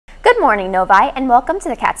morning, Novi, and welcome to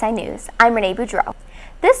the Cat's Eye News. I'm Renee Boudreau.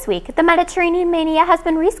 This week, the Mediterranean Mania has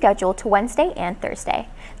been rescheduled to Wednesday and Thursday.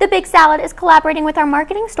 The Big Salad is collaborating with our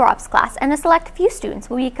marketing store ops class, and a select few students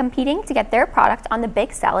will be competing to get their product on the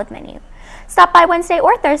Big Salad menu. Stop by Wednesday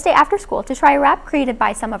or Thursday after school to try a wrap created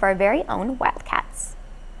by some of our very own Wildcats.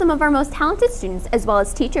 Some of our most talented students, as well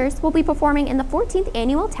as teachers, will be performing in the 14th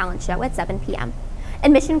Annual Talent Show at 7 p.m.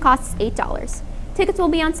 Admission costs $8. Tickets will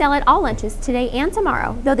be on sale at all lunches today and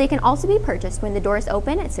tomorrow, though they can also be purchased when the doors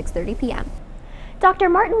open at 6:30 p.m. Dr.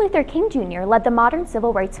 Martin Luther King Jr. led the modern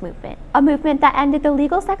civil rights movement, a movement that ended the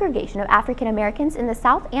legal segregation of African Americans in the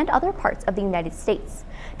South and other parts of the United States.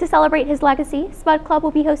 To celebrate his legacy, Spud Club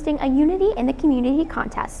will be hosting a Unity in the Community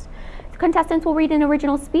contest. Contestants will read an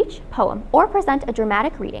original speech, poem, or present a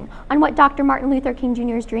dramatic reading on what Dr. Martin Luther King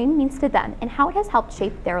Jr.'s dream means to them and how it has helped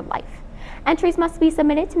shape their life. Entries must be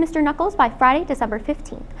submitted to Mr. Knuckles by Friday, December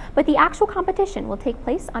 15th, but the actual competition will take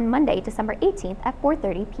place on Monday, December 18th at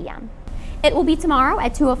 4:30 p.m. It will be tomorrow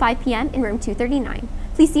at 2:05 p.m. in room 239.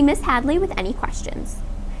 Please see Miss Hadley with any questions.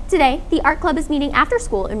 Today, the Art Club is meeting after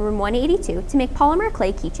school in room 182 to make polymer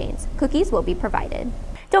clay keychains. Cookies will be provided.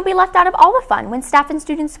 Don't be left out of all the fun when staff and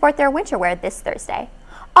students sport their winter wear this Thursday.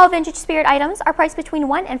 All vintage spirit items are priced between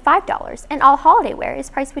 $1 and $5, and all holiday wear is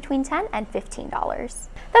priced between $10 and $15.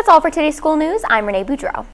 That's all for today's school news. I'm Renee Boudreau.